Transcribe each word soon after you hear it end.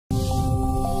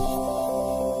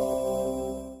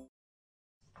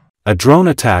A drone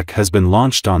attack has been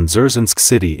launched on Dzerzhinsk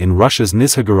city in Russia's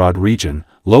Nizhegorod region,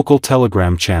 local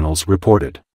Telegram channels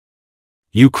reported.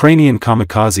 Ukrainian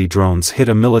kamikaze drones hit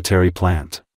a military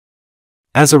plant.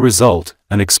 As a result,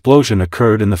 an explosion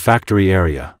occurred in the factory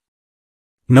area.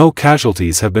 No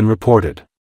casualties have been reported.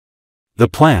 The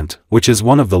plant, which is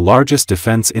one of the largest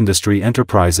defense industry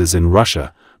enterprises in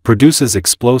Russia, produces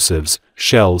explosives,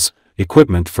 shells,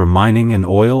 equipment for mining and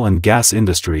oil and gas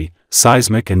industry,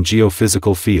 seismic and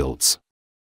geophysical fields.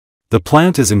 The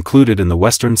plant is included in the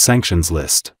Western sanctions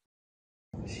list.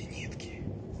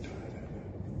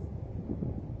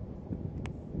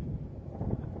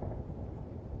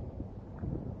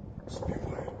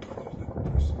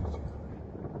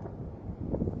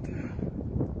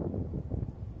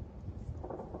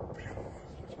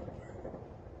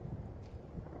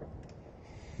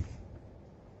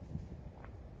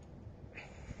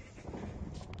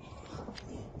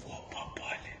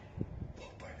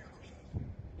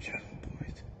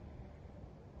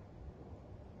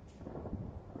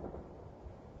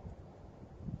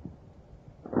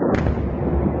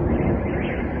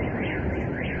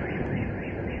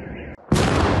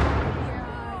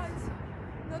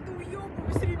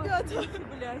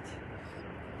 Блять.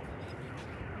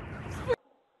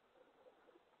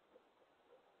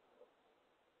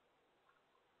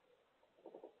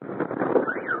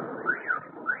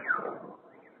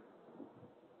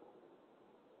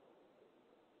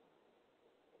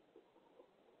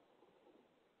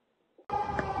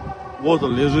 Вот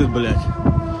он лежит, блять.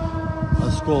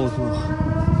 Осколок.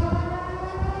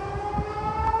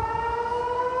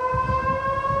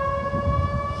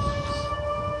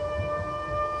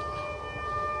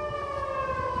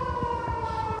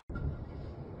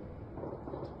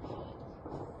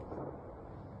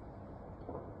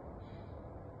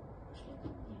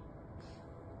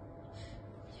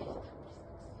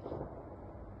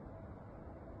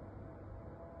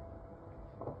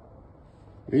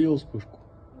 Видел вспышку?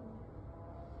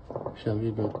 Сейчас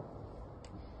ведет.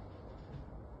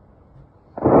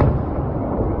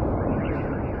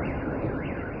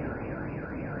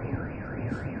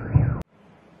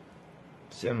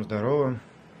 Всем здорово,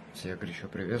 всех горячо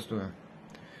приветствую.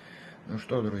 Ну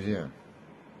что, друзья,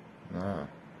 на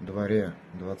дворе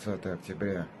 20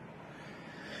 октября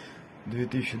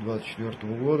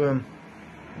 2024 года.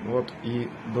 Вот и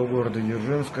до города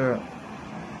Дзержинска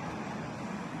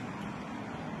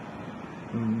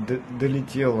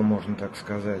долетело, можно так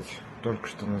сказать. Только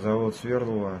что на завод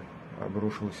Свердлова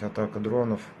обрушилась атака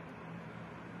дронов.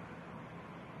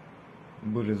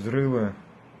 Были взрывы,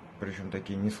 причем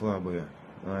такие не слабые.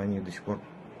 Они до сих пор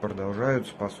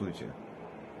продолжаются, по сути.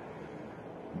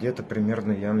 Где-то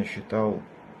примерно я насчитал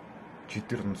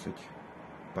 14,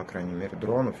 по крайней мере,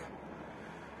 дронов.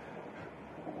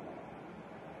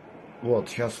 Вот,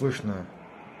 сейчас слышно,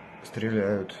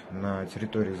 стреляют на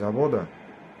территории завода.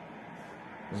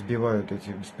 Сбивают эти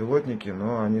беспилотники,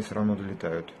 но они все равно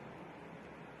долетают.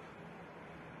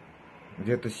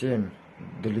 Где-то 7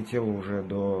 долетело уже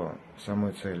до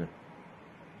самой цели.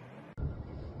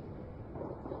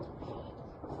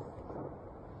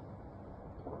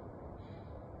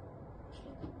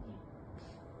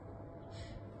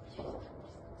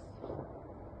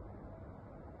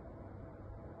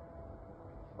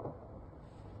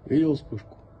 Видел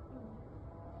вспышку?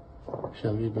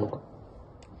 Сейчас ведет.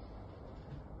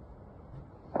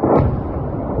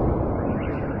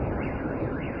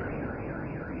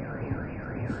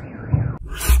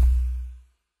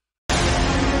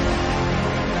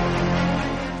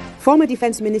 Former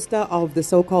defense minister of the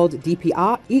so-called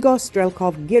DPR, Igor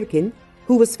Strelkov-Girkin,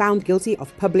 who was found guilty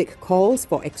of public calls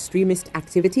for extremist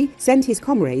activity, sent his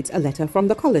comrades a letter from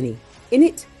the colony. In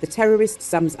it, the terrorist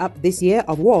sums up this year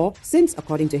of war, since,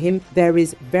 according to him, there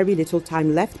is very little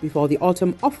time left before the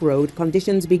autumn off-road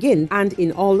conditions begin, and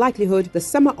in all likelihood, the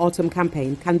summer-autumn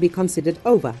campaign can be considered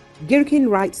over. Girkin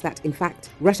writes that, in fact,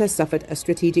 Russia suffered a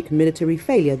strategic military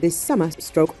failure this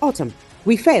summer/autumn.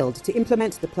 We failed to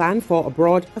implement the plan for a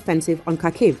broad offensive on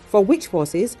Kharkiv, for which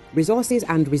forces, resources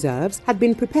and reserves had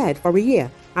been prepared for a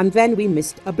year, and then we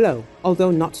missed a blow,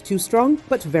 although not too strong,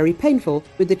 but very painful,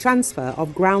 with the transfer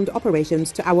of ground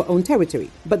operations to our own territory.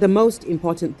 But the most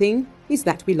important thing is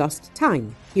that we lost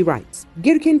time, he writes.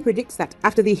 Girkin predicts that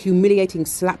after the humiliating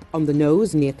slap on the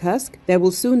nose near Kursk, there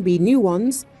will soon be new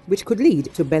ones, which could lead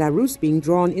to Belarus being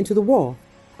drawn into the war.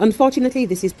 Unfortunately,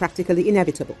 this is practically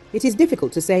inevitable. It is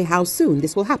difficult to say how soon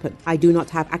this will happen. I do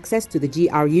not have access to the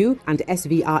GRU and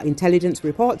SVR intelligence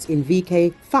reports in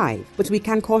VK5, but we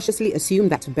can cautiously assume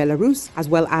that Belarus, as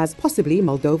well as possibly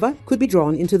Moldova, could be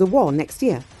drawn into the war next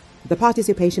year. The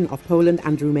participation of Poland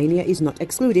and Romania is not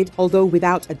excluded, although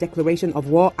without a declaration of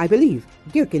war, I believe,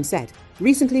 Girkin said.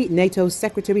 Recently, NATO's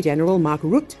Secretary-General Mark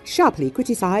Rutte sharply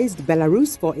criticized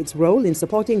Belarus for its role in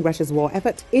supporting Russia's war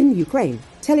effort in Ukraine,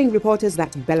 telling reporters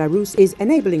that Belarus is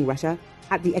enabling Russia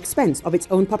at the expense of its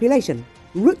own population.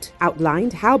 Rutte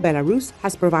outlined how Belarus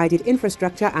has provided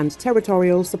infrastructure and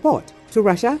territorial support to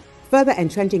Russia, further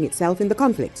entrenching itself in the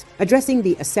conflict. Addressing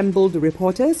the assembled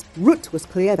reporters, Rutte was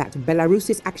clear that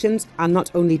Belarus's actions are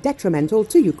not only detrimental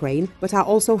to Ukraine, but are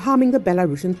also harming the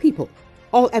Belarusian people.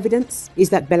 All evidence is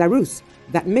that Belarus,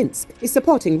 that Minsk, is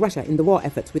supporting Russia in the war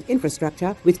effort with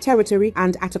infrastructure, with territory,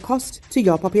 and at a cost to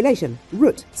your population,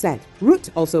 Rutte said. Rutte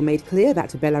also made clear that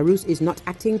Belarus is not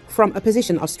acting from a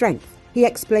position of strength. He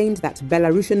explained that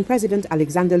Belarusian President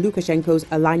Alexander Lukashenko's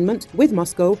alignment with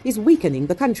Moscow is weakening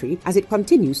the country as it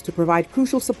continues to provide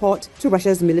crucial support to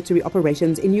Russia's military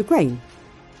operations in Ukraine.